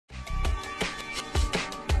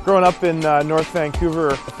Growing up in North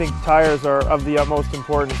Vancouver, I think tires are of the utmost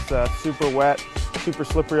importance. Super wet, super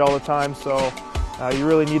slippery all the time, so you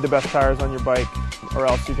really need the best tires on your bike or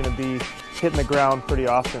else you're going to be hitting the ground pretty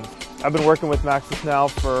often. I've been working with Maxxis now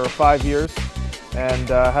for 5 years and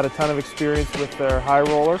had a ton of experience with their high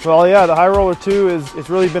roller. Well, yeah, the high roller 2 it's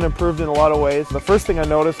really been improved in a lot of ways. The first thing I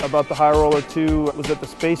noticed about the high roller 2 was that the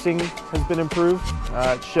spacing has been improved.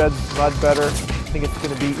 It sheds mud better. I think it's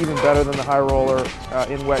going to be even better than the high roller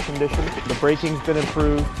in wet conditions. The braking's been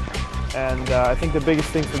improved, and I think the biggest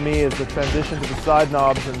thing for me is the transition to the side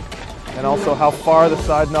knobs and also how far the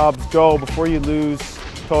side knobs go before you lose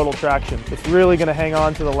total traction. It's really going to hang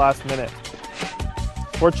on to the last minute.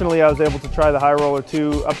 Fortunately, I was able to try the high roller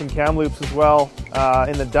 2 up in Kamloops as well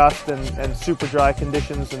in the dust and super dry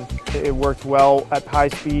conditions, and it worked well at high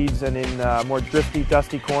speeds and in more drifty,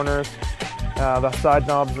 dusty corners. The side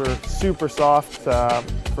knobs are super soft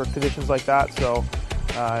for conditions like that, so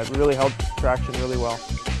it really held traction really well.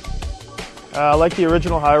 Like the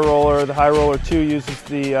original high roller, the high roller 2 uses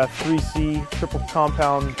the 3C triple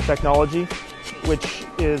compound technology, which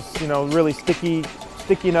is really sticky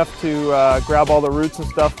enough to grab all the roots and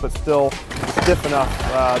stuff, but still stiff enough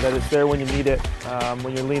that it's there when you need it,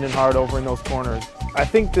 when you're leaning hard over in those corners. I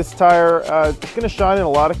think this tire is going to shine in a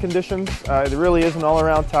lot of conditions. It really is an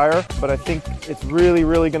all-around tire, but I think it's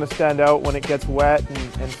really going to stand out when it gets wet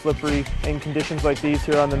and slippery in conditions like these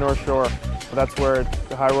here on the North Shore. That's where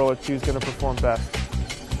the high roller 2 is going to perform best.